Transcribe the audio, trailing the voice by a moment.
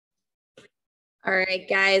All right,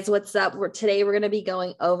 guys, what's up? Today we're going to be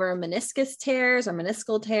going over meniscus tears or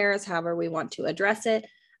meniscal tears, however we want to address it.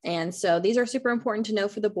 And so these are super important to know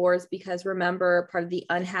for the boards because remember, part of the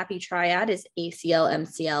unhappy triad is ACL,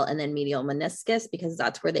 MCL, and then medial meniscus because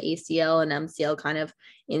that's where the ACL and MCL kind of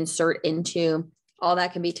insert into. All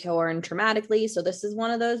that can be torn traumatically. So this is one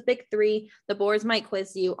of those big three. The boards might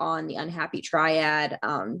quiz you on the unhappy triad.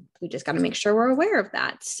 We just got to make sure we're aware of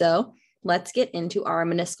that. So let's get into our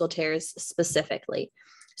meniscal tears specifically.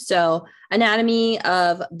 So anatomy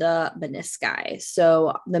of the menisci.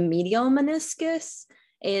 So the medial meniscus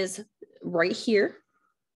is right here.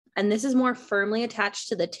 And this is more firmly attached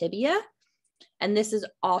to the tibia. And this is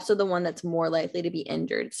also the one that's more likely to be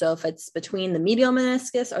injured. So if it's between the medial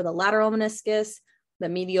meniscus or the lateral meniscus, the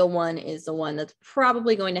medial one is the one that's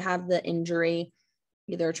probably going to have the injury,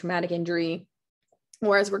 either a traumatic injury,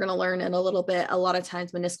 or as we're going to learn in a little bit, a lot of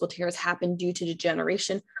times meniscal tears happen due to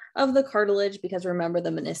degeneration of the cartilage because remember the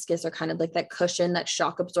meniscus are kind of like that cushion, that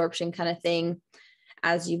shock absorption kind of thing.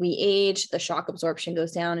 As we age, the shock absorption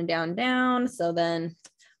goes down and down and down. So then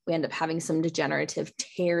we end up having some degenerative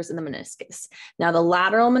tears in the meniscus. Now, the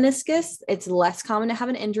lateral meniscus, it's less common to have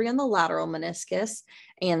an injury on the lateral meniscus.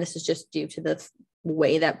 And this is just due to the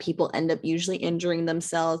way that people end up usually injuring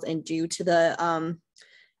themselves and due to the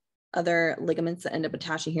other ligaments that end up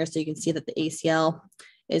attaching here. So you can see that the ACL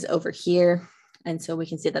is over here. And so we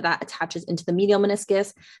can see that that attaches into the medial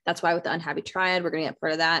meniscus. That's why with the unhappy triad, we're going to get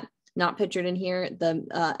part of that. Not pictured in here. The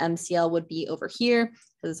MCL would be over here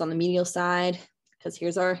because it's on the medial side. Because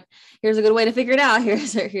here's a good way to figure it out.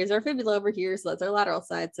 Here's our fibula over here. So that's our lateral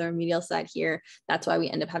side. So our medial side here. That's why we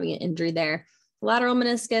end up having an injury there. Lateral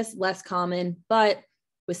meniscus, less common, but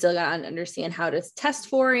we still got to understand how to test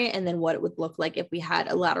for it and then what it would look like if we had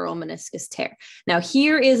a lateral meniscus tear. Now,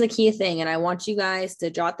 here is a key thing, and I want you guys to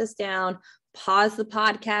jot this down, pause the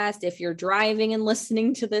podcast. If you're driving and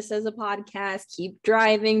listening to this as a podcast, keep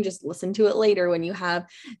driving, just listen to it later when you have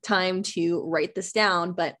time to write this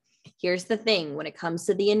down. But here's the thing, when it comes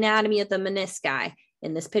to the anatomy of the menisci,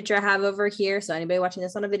 in this picture I have over here, so anybody watching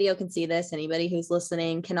this on a video can see this, anybody who's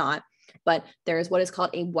listening cannot. But there is what is called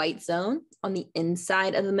a white zone on the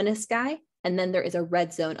inside of the menisci, and then there is a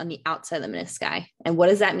red zone on the outside of the menisci. And what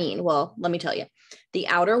does that mean? Well, let me tell you. The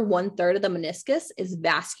outer 1/3 of the meniscus is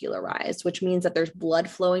vascularized, which means that there's blood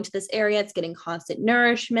flowing to this area. It's getting constant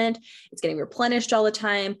nourishment. It's getting replenished all the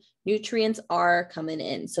time. Nutrients are coming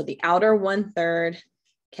in. So the outer 1/3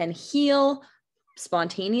 can heal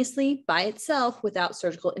spontaneously by itself without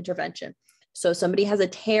surgical intervention. So somebody has a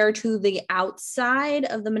tear to the outside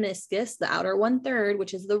of the meniscus, the outer 1/3,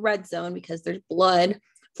 which is the red zone because there's blood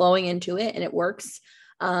flowing into it and it works.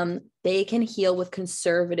 They can heal with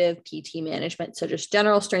conservative PT management. So just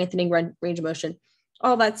general strengthening, range of motion,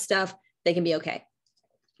 all that stuff, they can be okay.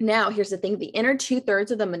 Now, here's the thing. The inner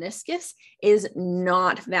 2/3 of the meniscus is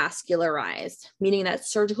not vascularized, meaning that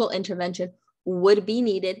surgical intervention would be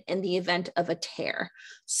needed in the event of a tear.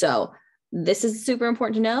 So this is super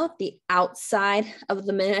important to know. The outside of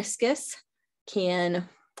the meniscus can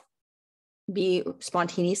be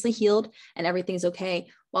spontaneously healed and everything's okay,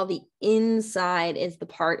 while the inside is the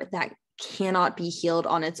part that cannot be healed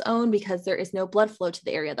on its own because there is no blood flow to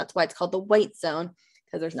the area. That's why it's called the white zone,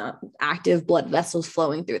 because there's not active blood vessels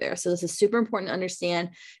flowing through there. So this is super important to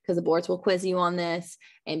understand because the boards will quiz you on this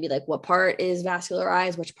and be like, what part is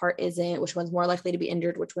vascularized, which part isn't, which one's more likely to be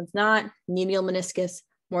injured, which one's not. Medial meniscus,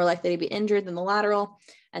 more likely to be injured than the lateral.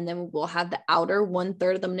 And then we'll have the outer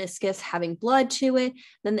 1/3 of the meniscus having blood to it.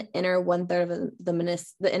 Then the inner 1/3 of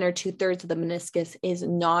the inner 2/3 of the meniscus is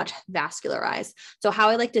not vascularized. So how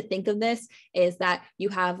I like to think of this is that you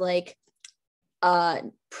have like a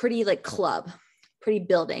pretty like club, pretty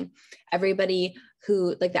building. Everybody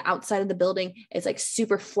who like the outside of the building is like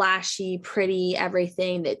super flashy, pretty,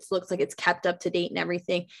 everything that looks like it's kept up to date and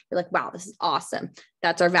everything. You're like, wow, this is awesome.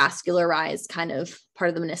 That's our vascularized kind of part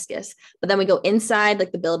of the meniscus. But then we go inside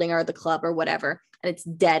like the building or the club or whatever, and it's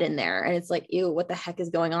dead in there. And it's like, ew, what the heck is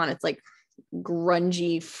going on? It's like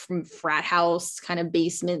grungy frat house kind of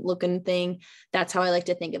basement looking thing. That's how I like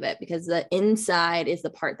to think of it, because the inside is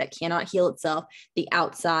the part that cannot heal itself. The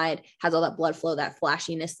outside has all that blood flow, that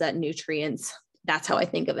flashiness, that nutrients. That's how I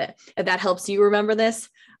think of it. If that helps you remember this,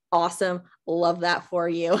 awesome. Love that for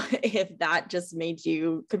you. If that just made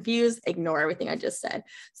you confused, ignore everything I just said.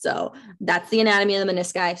 So that's the anatomy of the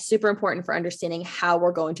menisci. Super important for understanding how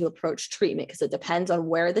we're going to approach treatment, because it depends on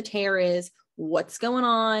where the tear is, what's going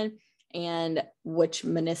on, and which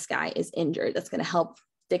menisci is injured. That's going to help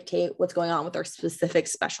dictate what's going on with our specific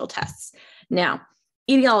special tests. Now,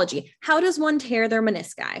 etiology. How does one tear their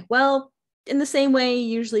menisci? Well, in the same way,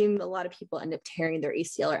 usually a lot of people end up tearing their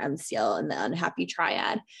ACL or MCL in the unhappy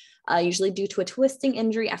triad, usually due to a twisting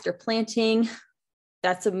injury after planting.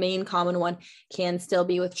 That's a main common one, can still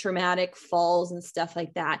be with traumatic falls and stuff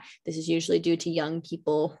like that. This is usually due to young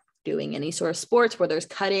people doing any sort of sports where there's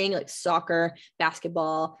cutting, like soccer,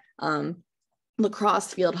 basketball,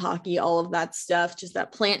 lacrosse, field hockey, all of that stuff, just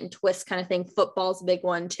that plant and twist kind of thing. Football's a big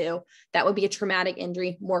one too. That would be a traumatic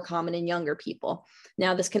injury, more common in younger people.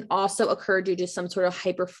 Now, this can also occur due to some sort of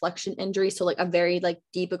hyperflexion injury. So like a very like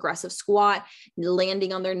deep aggressive squat,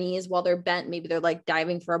 landing on their knees while they're bent. Maybe they're like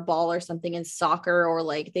diving for a ball or something in soccer, or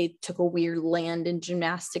like they took a weird land in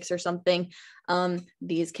gymnastics or something.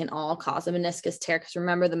 These can all cause a meniscus tear, because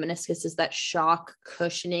remember, the meniscus is that shock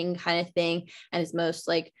cushioning kind of thing, and is most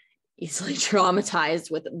like easily traumatized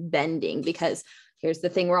with bending. Because here's the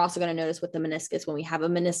thing we're also going to notice with the meniscus: when we have a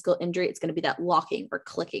meniscal injury, it's going to be that locking or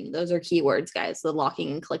clicking. Those are keywords, guys, the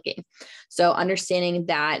locking and clicking. So understanding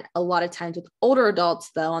that a lot of times with older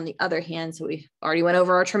adults, though, on the other hand, so we already went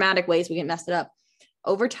over our traumatic ways we can mess it up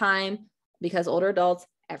over time, because older adults,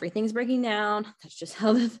 everything's breaking down. That's just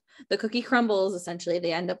how the cookie crumbles. Essentially,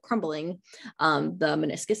 they end up crumbling. The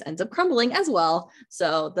meniscus ends up crumbling as well.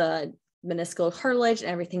 So the meniscal cartilage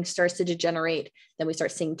and everything starts to degenerate. Then we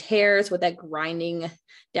start seeing tears with that grinding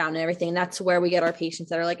down and everything. And that's where we get our patients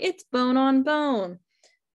that are like, it's bone on bone,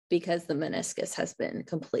 because the meniscus has been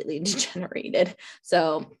completely degenerated.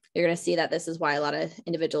 So you're going to see that this is why a lot of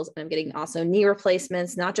individuals end up getting also knee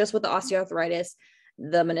replacements, not just with the osteoarthritis.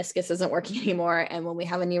 The meniscus isn't working anymore. And when we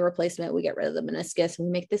have a knee replacement, we get rid of the meniscus and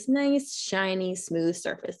we make this nice, shiny, smooth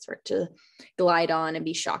surface for it to glide on and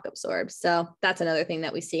be shock absorbed. So that's another thing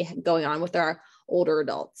that we see going on with our older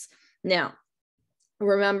adults. Now,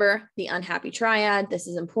 remember the unhappy triad. This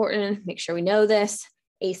is important. Make sure we know this.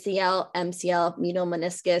 ACL, MCL, medial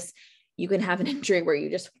meniscus. You can have an injury where you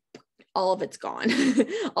just, all of it's gone.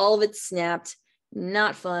 All of it's snapped.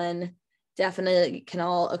 Not fun. Definitely can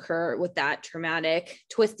all occur with that traumatic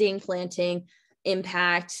twisting, planting,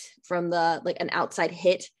 impact from the like an outside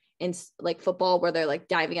hit in like football, where they're like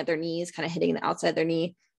diving at their knees, kind of hitting the outside of their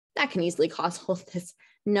knee. That can easily cause all of this.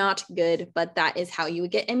 Not good, but that is how you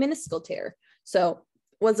would get a meniscal tear. So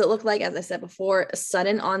what does it look like? As I said before, a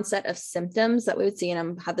sudden onset of symptoms that we would see,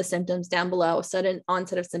 and I have the symptoms down below. A sudden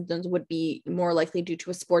onset of symptoms would be more likely due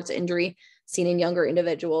to a sports injury seen in younger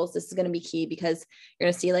individuals. This is going to be key, because you're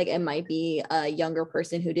going to see like it might be a younger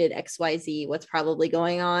person who did XYZ. What's probably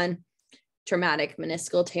going on? Traumatic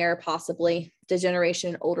meniscal tear, possibly.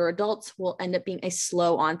 Degeneration in older adults will end up being a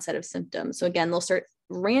slow onset of symptoms. So again, they'll start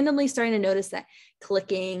randomly starting to notice that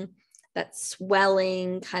clicking, that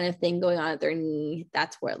swelling kind of thing going on at their knee.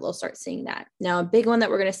 That's where they'll start seeing that. Now, a big one that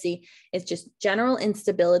we're going to see is just general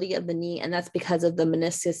instability of the knee. And that's because of the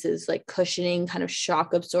meniscus's like cushioning, kind of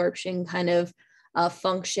shock absorption kind of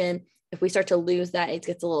function. If we start to lose that, it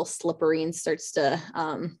gets a little slippery and starts to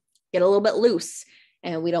get a little bit loose.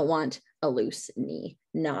 And we don't want a loose knee,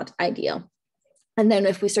 not ideal. And then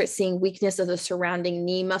if we start seeing weakness of the surrounding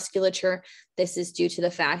knee musculature, this is due to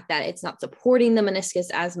the fact that it's not supporting the meniscus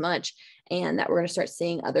as much, and that we're going to start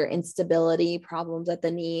seeing other instability problems at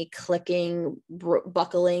the knee, clicking,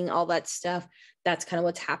 buckling, all that stuff. That's kind of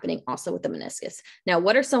what's happening also with the meniscus. Now,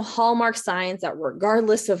 what are some hallmark signs that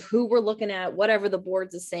regardless of who we're looking at, whatever the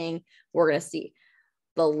boards is saying, we're going to see?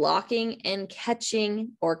 The locking and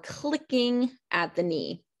catching or clicking at the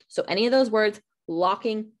knee. So any of those words,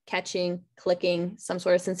 locking, catching, clicking, some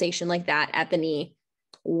sort of sensation like that at the knee,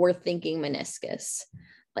 we're thinking meniscus.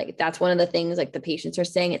 Like that's one of the things like the patients are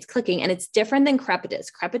saying, it's clicking, and it's different than crepitus.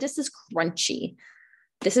 Crepitus is crunchy.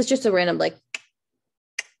 This is just a random like,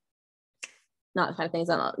 not kind of things,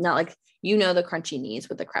 not like, you know, the crunchy knees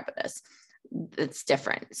with the crepitus. It's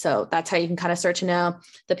different. So that's how you can kind of start to know.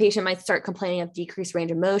 The patient might start complaining of decreased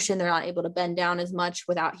range of motion. They're not able to bend down as much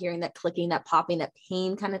without hearing that clicking, that popping, that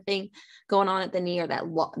pain kind of thing going on at the knee, or that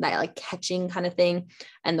like catching kind of thing.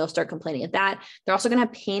 And they'll start complaining of that. They're also going to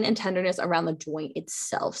have pain and tenderness around the joint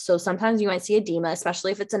itself. So sometimes you might see edema,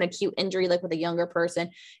 especially if it's an acute injury, like with a younger person.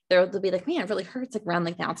 They'll be like, man, it really hurts like around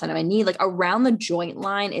like the outside of my knee, like around the joint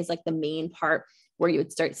line is like the main part where you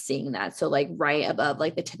would start seeing that. So like right above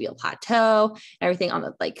like the tibial plateau, everything on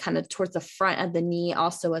the like kind of towards the front of the knee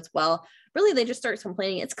also as well. Really, they just start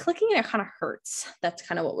complaining, it's clicking and it kind of hurts. That's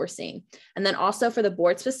kind of what we're seeing. And then also for the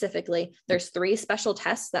board specifically, there's 3 special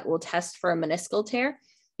tests that will test for a meniscal tear.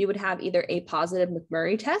 You would have either a positive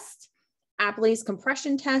McMurray test, Apley's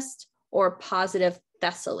compression test, or positive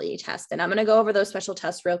Thessaly test. And I'm going to go over those special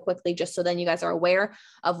tests real quickly, just so then you guys are aware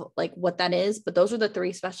of like what that is. But those are the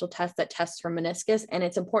 3 special tests that test for meniscus. And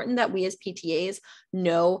it's important that we as PTAs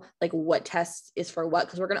know like what test is for what,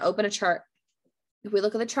 because we're going to open a chart if we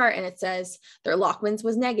look at the chart and it says their Lachman's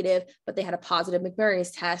was negative, but they had a positive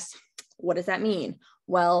McMurray's test, what does that mean?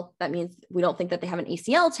 Well, that means we don't think that they have an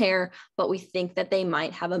ACL tear, but we think that they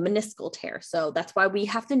might have a meniscal tear. So that's why we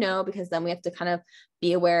have to know, because then we have to kind of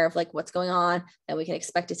be aware of like what's going on, and we can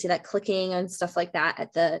expect to see that clicking and stuff like that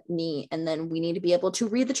at the knee. And then we need to be able to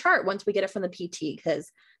read the chart once we get it from the PT,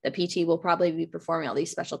 because the PT will probably be performing all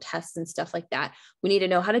these special tests and stuff like that. We need to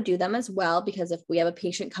know how to do them as well, because if we have a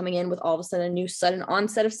patient coming in with all of a sudden a new sudden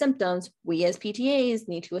onset of symptoms, we as PTAs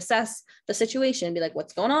need to assess the situation and be like,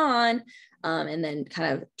 what's going on? And then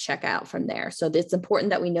kind of check out from there. So it's important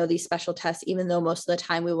that we know these special tests, even though most of the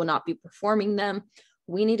time we will not be performing them.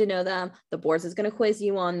 We need to know them. The boards is going to quiz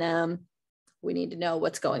you on them. We need to know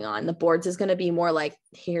what's going on. The boards is going to be more like,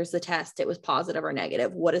 here's the test. It was positive or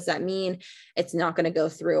negative. What does that mean? It's not going to go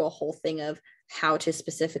through a whole thing of how to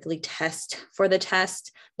specifically test for the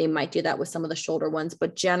test. They might do that with some of the shoulder ones,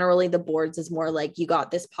 but generally the boards is more like, you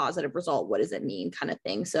got this positive result. What does it mean kind of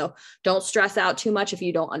thing? So don't stress out too much if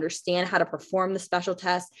you don't understand how to perform the special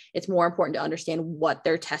test. It's more important to understand what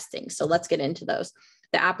they're testing. So let's get into those.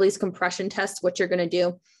 The Apley's compression test, what you're going to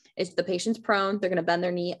do is the patient's prone. They're going to bend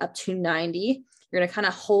their knee up to 90. You're going to kind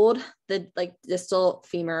of hold the distal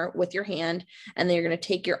femur with your hand, and then you're going to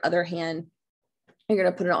take your other hand. You're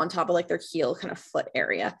going to put it on top of like their heel kind of foot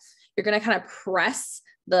area. You're going to kind of press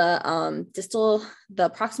the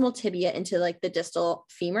proximal tibia into like the distal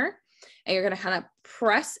femur, and you're going to kind of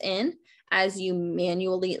press in as you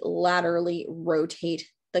manually laterally rotate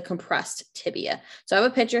the compressed tibia. So I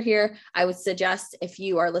have a picture here. I would suggest if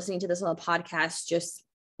you are listening to this on a podcast, just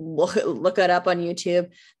look it up on YouTube.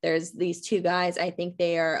 There's these two guys. I think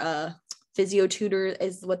they are physio tutor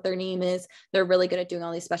is what their name is. They're really good at doing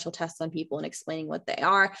all these special tests on people and explaining what they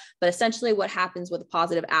are. But essentially what happens with a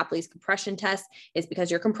positive Apley's compression test is because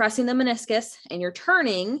you're compressing the meniscus and you're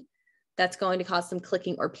turning, that's going to cause some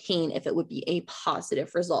clicking or pain if it would be a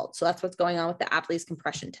positive result. So that's what's going on with the Apley's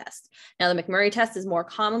compression test. Now, the McMurray test is more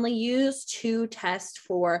commonly used to test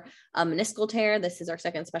for a meniscal tear. This is our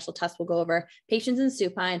second special test we'll go over. Patients in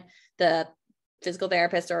supine, the physical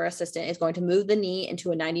therapist or assistant is going to move the knee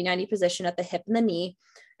into a 90-90 position at the hip and the knee.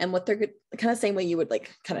 And what they're kind of same way you would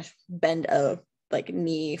like kind of bend a like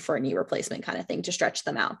knee for a knee replacement kind of thing to stretch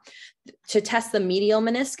them out. To test the medial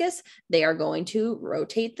meniscus, they are going to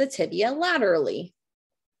rotate the tibia laterally.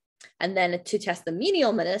 And then to test the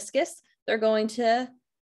medial meniscus, they're going to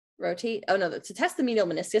rotate, to test the medial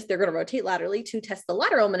meniscus, they're going to rotate laterally. To test the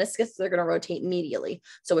lateral meniscus, they're going to rotate medially.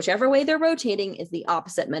 So whichever way they're rotating is the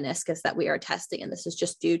opposite meniscus that we are testing. And this is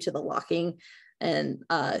just due to the locking and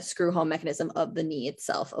screw home mechanism of the knee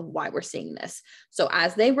itself of why we're seeing this. So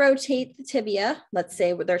as they rotate the tibia, let's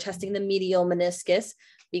say they're testing the medial meniscus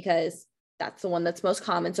because that's the one that's most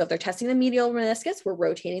common. So if they're testing the medial meniscus, we're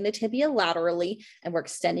rotating the tibia laterally and we're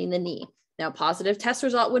extending the knee. Now, positive test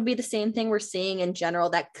result would be the same thing we're seeing in general,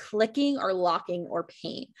 that clicking or locking or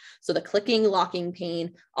pain. So the clicking, locking,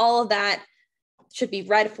 pain, all of that should be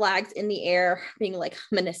red flags in the air being like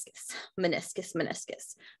meniscus, meniscus,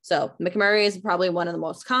 meniscus. So McMurray is probably one of the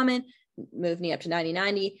most common. Move knee up to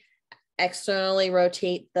 90-90, externally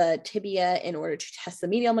rotate the tibia in order to test the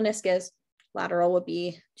medial meniscus. Lateral would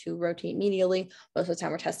be to rotate medially. Most of the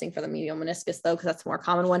time we're testing for the medial meniscus though, because that's a more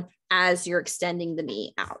common one as you're extending the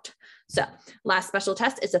knee out. So last special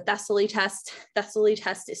test is a Thessaly test. Thessaly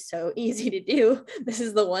test is so easy to do. This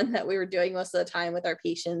is the one that we were doing most of the time with our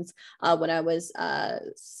patients when I was,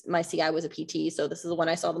 my CI was a PT. So this is the one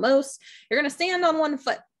I saw the most. You're going to stand on one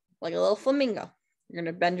foot like a little flamingo. You're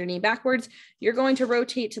going to bend your knee backwards. You're going to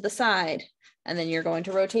rotate to the side, and then you're going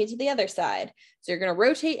to rotate to the other side. So you're going to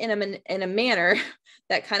rotate in a manner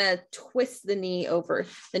that kind of twists the knee over.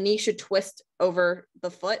 The knee should twist over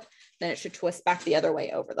the foot, then it should twist back the other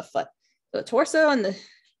way over the foot. So the torso and the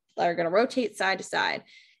are going to rotate side to side.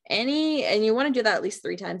 And you want to do that at least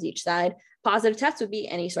 3 times each side. Positive test would be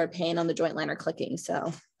any sort of pain on the joint line or clicking.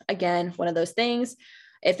 So again, one of those things.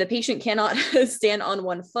 If the patient cannot stand on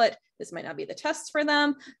one foot, this might not be the test for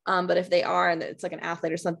them. But if they are, and it's like an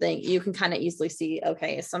athlete or something, you can kind of easily see,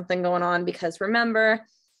 okay, is something going on? Because remember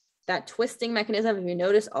that twisting mechanism, if you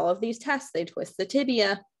notice all of these tests, they twist the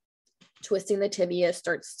tibia. Twisting the tibia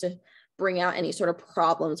starts to bring out any sort of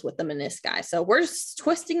problems with the menisci. So we're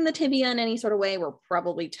twisting the tibia in any sort of way, we're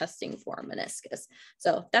probably testing for a meniscus.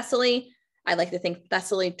 So Thessaly, I like to think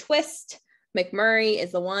Thessaly twist. McMurray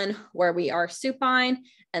is the one where we are supine,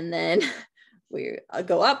 and then we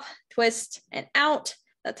go up, twist, and out.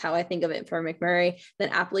 That's how I think of it for McMurray. Then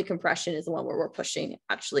Apley compression is the one where we're pushing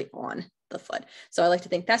actually on the foot. So I like to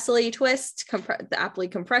think Thessaly twist, the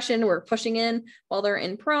Apley compression, we're pushing in while they're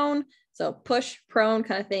in prone. So push, prone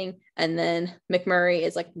kind of thing. And then McMurray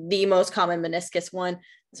is like the most common meniscus one.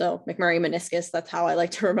 So McMurray meniscus, that's how I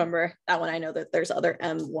like to remember that one. I know that there's other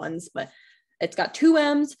M ones, but it's got 2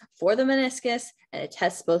 M's for the meniscus, and it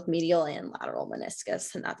tests both medial and lateral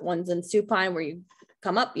meniscus. And that one's in supine, where you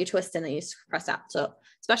come up, you twist, and then you press out. So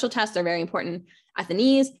special tests are very important at the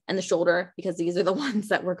knees and the shoulder, because these are the ones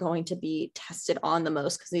that we're going to be tested on the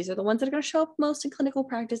most, because these are the ones that are going to show up most in clinical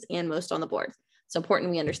practice and most on the board. So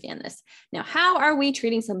important we understand this. Now, how are we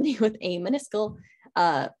treating somebody with a meniscal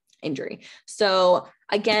injury? So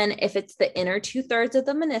again, if it's the inner 2/3 of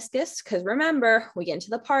the meniscus, because remember, we get into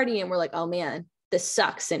the party and we're like, oh man, this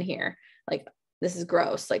sucks in here. Like, this is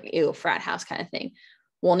gross, like, ew, frat house kind of thing.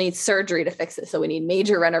 We'll need surgery to fix it. So we need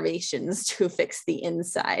major renovations to fix the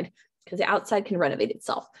inside, because the outside can renovate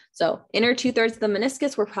itself. So inner 2/3 of the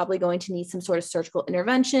meniscus, we're probably going to need some sort of surgical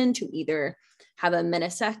intervention to either have a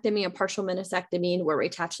meniscectomy, a partial meniscectomy, where we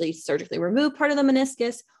actually surgically remove part of the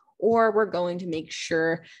meniscus, or we're going to make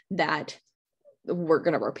sure that we're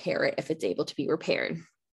going to repair it if it's able to be repaired.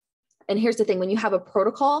 And here's the thing, when you have a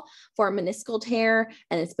protocol for a meniscal tear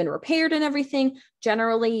and it's been repaired and everything,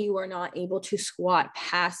 generally you are not able to squat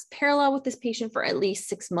past parallel with this patient for at least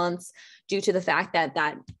 6 months, due to the fact that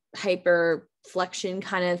that hyperflexion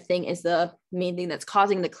kind of thing is the main thing that's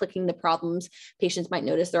causing the clicking, the problems. Patients might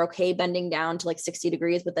notice they're okay bending down to like 60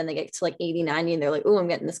 degrees, but then they get to like 80, 90, and they're like, oh, I'm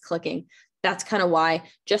getting this clicking. That's kind of why,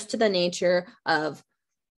 just to the nature of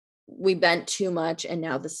we bent too much and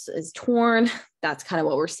now this is torn. That's kind of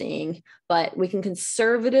what we're seeing. But we can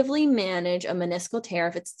conservatively manage a meniscal tear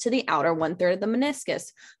if it's to the outer 1/3 of the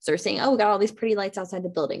meniscus. So we're saying, oh, we got all these pretty lights outside the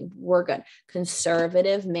building. We're good.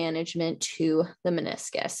 Conservative management to the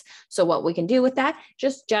meniscus. So what we can do with that,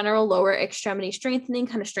 just general lower extremity strengthening,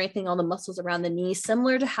 kind of strengthening all the muscles around the knee,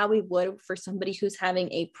 similar to how we would for somebody who's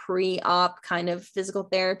having a pre-op kind of physical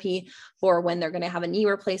therapy for when they're going to have a knee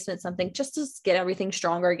replacement, something, just to get everything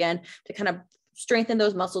stronger again, to kind of strengthen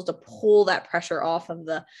those muscles, to pull that pressure off of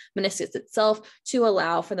the meniscus itself, to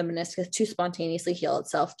allow for the meniscus to spontaneously heal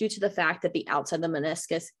itself, due to the fact that the outside of the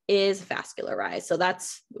meniscus is vascularized. So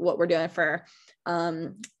that's what we're doing for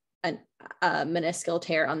a meniscal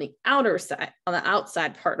tear on the outer side, on the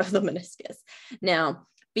outside part of the meniscus. Now,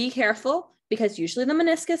 be careful, because usually the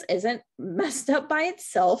meniscus isn't messed up by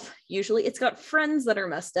itself. Usually it's got friends that are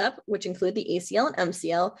messed up, which include the ACL and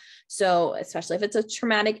MCL. So especially if it's a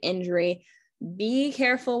traumatic injury, be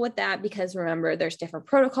careful with that, because remember, there's different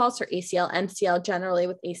protocols for ACL, MCL. Generally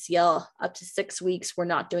with ACL, up to 6 weeks, we're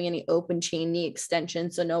not doing any open chain knee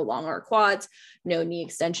extension. So no long arc quads, no knee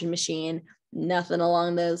extension machine, nothing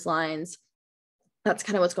along those lines. That's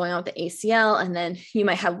kind of what's going on with the ACL. And then you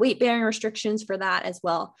might have weight bearing restrictions for that as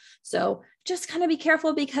well. So just kind of be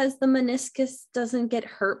careful, because the meniscus doesn't get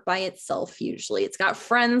hurt by itself. Usually it's got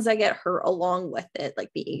friends that get hurt along with it,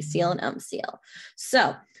 like the ACL and MCL.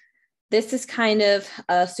 So this is kind of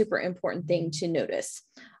a super important thing to notice.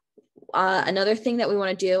 Another thing that we want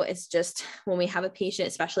to do is, just when we have a patient,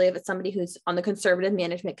 especially if it's somebody who's on the conservative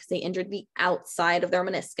management because they injured the outside of their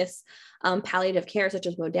meniscus, palliative care, such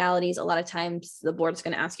as modalities, a lot of times the board's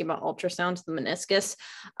going to ask you about ultrasound to the meniscus.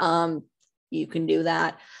 You can do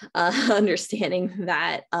that, understanding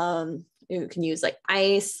that you can use like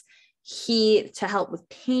ice, heat to help with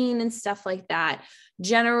pain and stuff like that.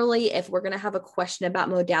 Generally, if we're going to have a question about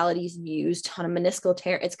modalities used on a meniscal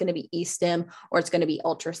tear, it's going to be e-stim or it's going to be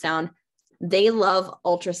ultrasound. They love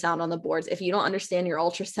ultrasound on the boards. If you don't understand your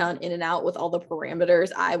ultrasound in and out with all the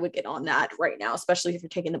parameters, I would get on that right now, especially if you're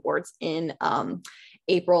taking the boards in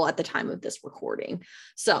April at the time of this recording.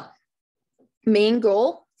 So main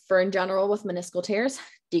goal for in general with meniscal tears,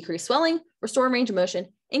 decrease swelling, restore range of motion,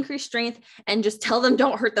 increase strength, and just tell them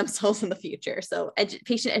don't hurt themselves in the future. So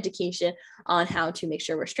patient education on how to make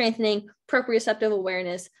sure we're strengthening, proprioceptive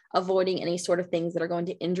awareness, avoiding any sort of things that are going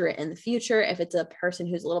to injure it in the future. If it's a person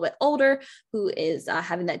who's a little bit older, who is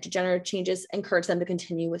having that degenerative changes, encourage them to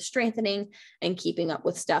continue with strengthening and keeping up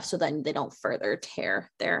with stuff, so then they don't further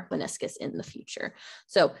tear their meniscus in the future.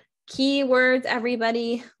 So keywords,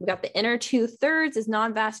 everybody, we got the inner 2/3 is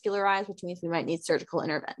non-vascularized, which means we might need surgical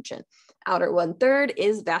intervention. Outer 1/3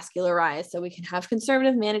 is vascularized, so we can have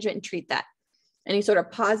conservative management and treat that. Any sort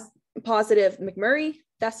of positive McMurray,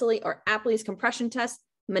 Thessaly, or Apley's compression test,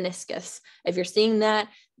 meniscus. If you're seeing that,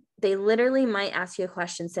 they literally might ask you a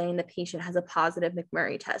question saying the patient has a positive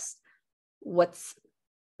McMurray test. What's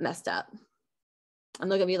messed up? And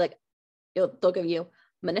they'll give you like, they'll give you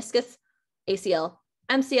meniscus, ACL,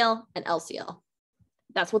 MCL, and LCL.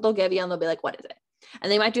 That's what they'll give you, and they'll be like, what is it?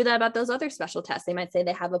 And they might do that about those other special tests. They might say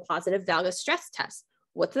they have a positive valgus stress test.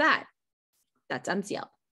 What's that? That's MCL.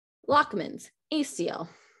 Lockman's, ACL.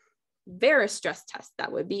 Varus stress test,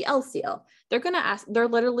 that would be LCL. They're going to ask,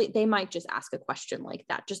 they might just ask a question like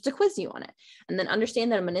that just to quiz you on it. And then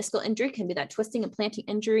understand that a meniscal injury can be that twisting and planting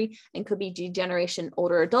injury and could be degeneration in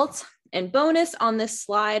older adults. And bonus on this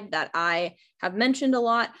slide that I have mentioned a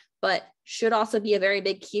lot, but should also be a very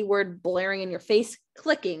big keyword blaring in your face: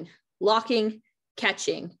 clicking, locking,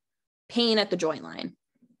 catching, pain at the joint line.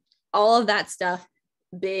 All of that stuff,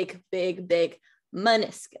 big, big, big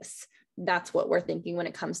meniscus. That's what we're thinking when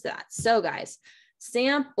it comes to that. So guys,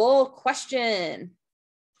 sample question.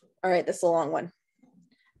 All right, this is a long one.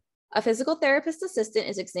 A physical therapist assistant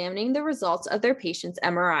is examining the results of their patient's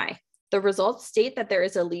MRI. The results state that there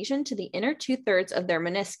is a lesion to the inner 2/3 of their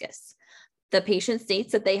meniscus. The patient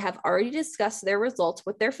states that they have already discussed their results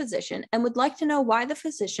with their physician and would like to know why the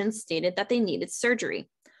physician stated that they needed surgery.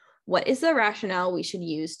 What is the rationale we should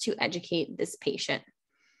use to educate this patient?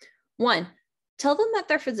 1, tell them that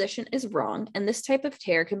their physician is wrong and this type of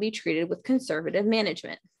tear can be treated with conservative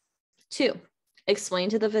management. 2, explain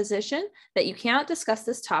to the physician that you cannot discuss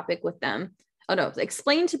this topic with them.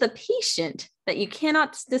 Explain to the patient that you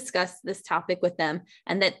cannot discuss this topic with them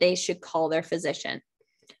and that they should call their physician.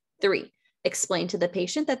 3, explain to the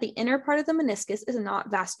patient that the inner part of the meniscus is not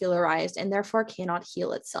vascularized and therefore cannot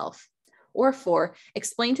heal itself. Or 4,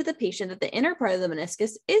 explain to the patient that the inner part of the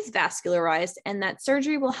meniscus is vascularized and that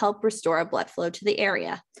surgery will help restore a blood flow to the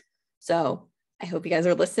area. So I hope you guys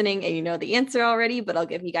are listening and you know the answer already, but I'll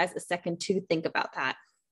give you guys a second to think about that.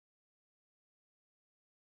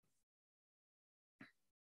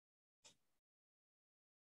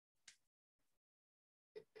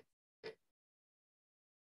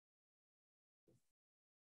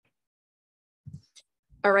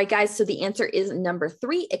 All right, guys, so the answer is number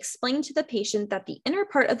 3, explain to the patient that the inner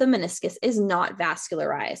part of the meniscus is not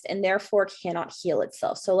vascularized and therefore cannot heal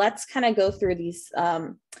itself. So let's kind of go through these,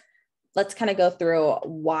 let's kind of go through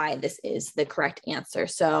why this is the correct answer.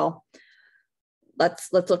 So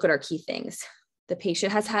let's look at our key things. The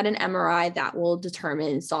patient has had an MRI that will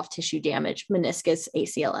determine soft tissue damage, meniscus,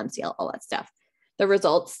 ACL, MCL, all that stuff. The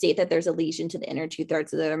results state that there's a lesion to the inner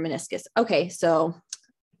 2/3 of their meniscus. Okay, so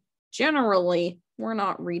generally, we're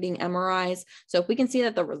not reading MRIs. So if we can see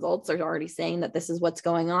that the results are already saying that this is what's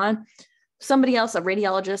going on, somebody else, a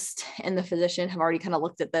radiologist and the physician have already kind of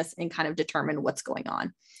looked at this and kind of determined what's going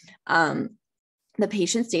on. The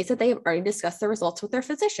patient states that they have already discussed the results with their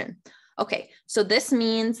physician. Okay, so this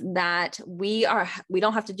means that we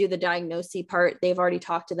don't have to do the diagnosis part. They've already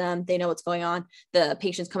talked to them. They know what's going on. The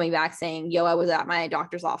patient's coming back saying, yo, I was at my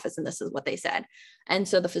doctor's office and this is what they said. And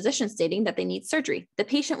so the physician stating that they need surgery. The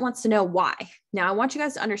patient wants to know why. Now I want you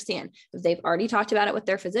guys to understand, if they've already talked about it with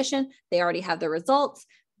their physician, they already have the results.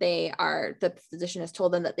 The physician has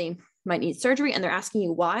told them that they might need surgery and they're asking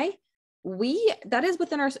you why. That is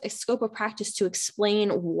within our scope of practice to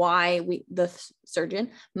explain why the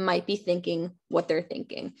surgeon might be thinking what they're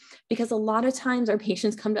thinking, because a lot of times our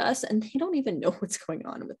patients come to us and they don't even know what's going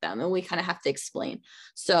on with them and we kind of have to explain.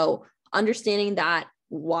 So understanding that,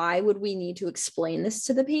 why would we need to explain this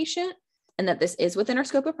to the patient, and that this is within our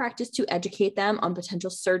scope of practice to educate them on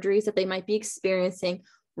potential surgeries that they might be experiencing,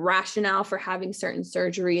 rationale for having certain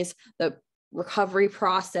surgeries, the recovery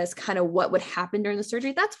process, kind of what would happen during the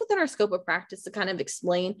surgery. That's within our scope of practice to kind of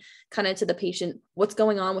explain kind of to the patient what's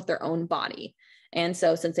going on with their own body. And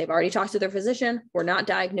so since they've already talked to their physician, we're not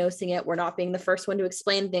diagnosing it. We're not being the first one to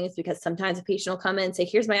explain things, because sometimes a patient will come in and say,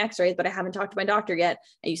 here's my x-rays, but I haven't talked to my doctor yet.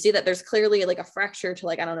 And you see that there's clearly like a fracture to,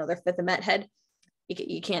 like, I don't know, their fifth and met head.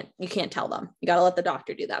 You can't tell them. You got to let the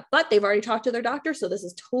doctor do that, but they've already talked to their doctor. So this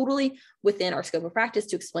is totally within our scope of practice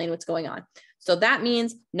to explain what's going on. So that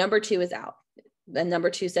means number 2 is out. Then number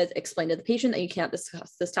 2 says, explain to the patient that you can't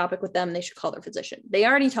discuss this topic with them. They should call their physician. They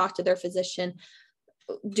already talked to their physician.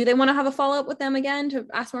 Do they want to have a follow-up with them again to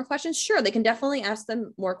ask more questions? Sure, they can definitely ask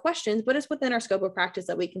them more questions, but it's within our scope of practice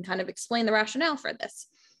that we can kind of explain the rationale for this.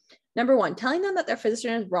 Number 1, telling them that their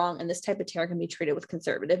physician is wrong and this type of tear can be treated with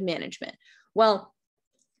conservative management. Well,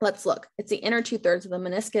 let's look. It's the inner 2/3 of the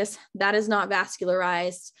meniscus that is not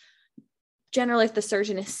vascularized. Generally, if the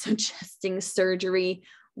surgeon is suggesting surgery,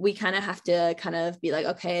 we kind of have to kind of be like,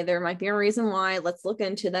 okay, there might be a reason why. Let's look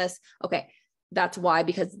into this. Okay, that's why,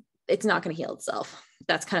 because it's not going to heal itself.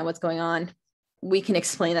 That's kind of what's going on. We can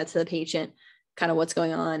explain that to the patient, kind of what's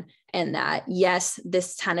going on, and that, yes,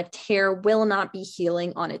 this kind of tear will not be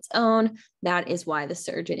healing on its own. That is why the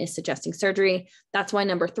surgeon is suggesting surgery. That's why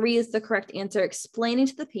number 3 is the correct answer, explaining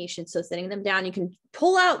to the patient. So sitting them down, you can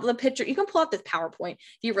pull out the picture. You can pull out this PowerPoint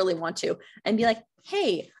if you really want to and be like,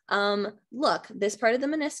 hey, look, this part of the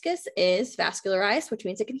meniscus is vascularized, which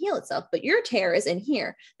means it can heal itself, but your tear is in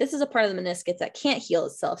here. This is a part of the meniscus that can't heal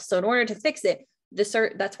itself. So in order to fix it,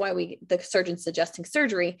 that's why the surgeon's suggesting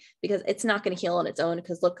surgery, because it's not going to heal on its own,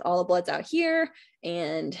 because look, all the blood's out here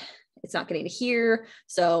and it's not getting to here.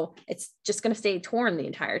 So it's just going to stay torn the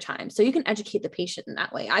entire time. So you can educate the patient in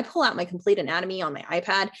that way. I pull out my complete anatomy on my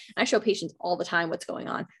iPad and I show patients all the time what's going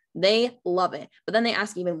on. They love it. But then they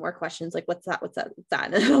ask even more questions like, what's that? What's that? What's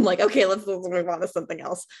that? And I'm like, okay, let's move on to something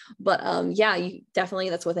else. But yeah, you definitely,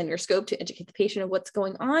 that's within your scope to educate the patient of what's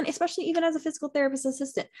going on, especially even as a physical therapist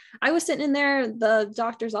assistant. I was sitting in there, the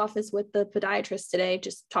doctor's office with the podiatrist today,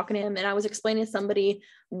 just talking to him. And I was explaining to somebody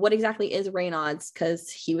what exactly is Raynaud's,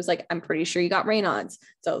 because he was like, I'm pretty sure you got Raynaud's.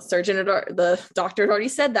 So the doctor had already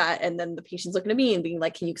said that. And then the patient's looking at me and being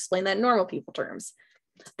like, can you explain that in normal people terms?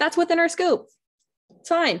 That's within our scope. It's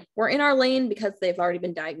fine. We're in our lane because they've already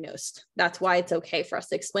been diagnosed. That's why it's okay for us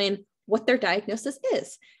to explain what their diagnosis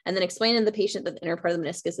is. And then explain to the patient that the inner part of the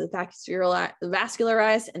meniscus is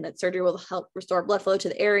vascularized and that surgery will help restore blood flow to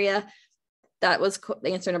the area. That was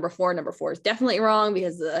the answer number 4. Number 4 is definitely wrong,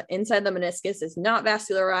 because the inside the meniscus is not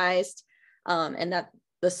vascularized, and that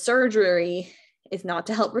the surgery is not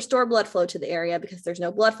to help restore blood flow to the area, because there's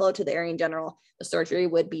no blood flow to the area in general. The surgery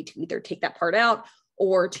would be to either take that part out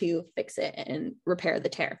or to fix it and repair the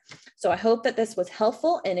tear. So I hope that this was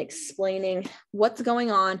helpful in explaining what's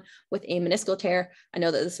going on with a meniscal tear. I know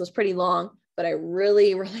that this was pretty long, but I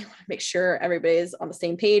really, really want to make sure everybody is on the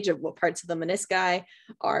same page of what parts of the menisci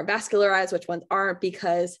are vascularized, which ones aren't,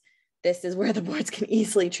 because this is where the boards can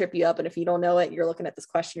easily trip you up. And if you don't know it, you're looking at this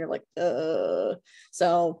question, you're like,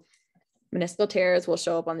 So meniscal tears will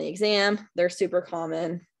show up on the exam. They're super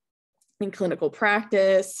common in clinical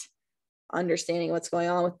practice. Understanding what's going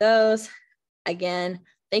on with those. Again,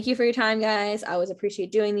 thank you for your time, guys. I always appreciate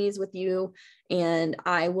doing these with you, and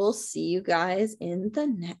I will see you guys in the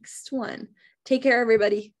next one. Take care,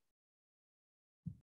 everybody.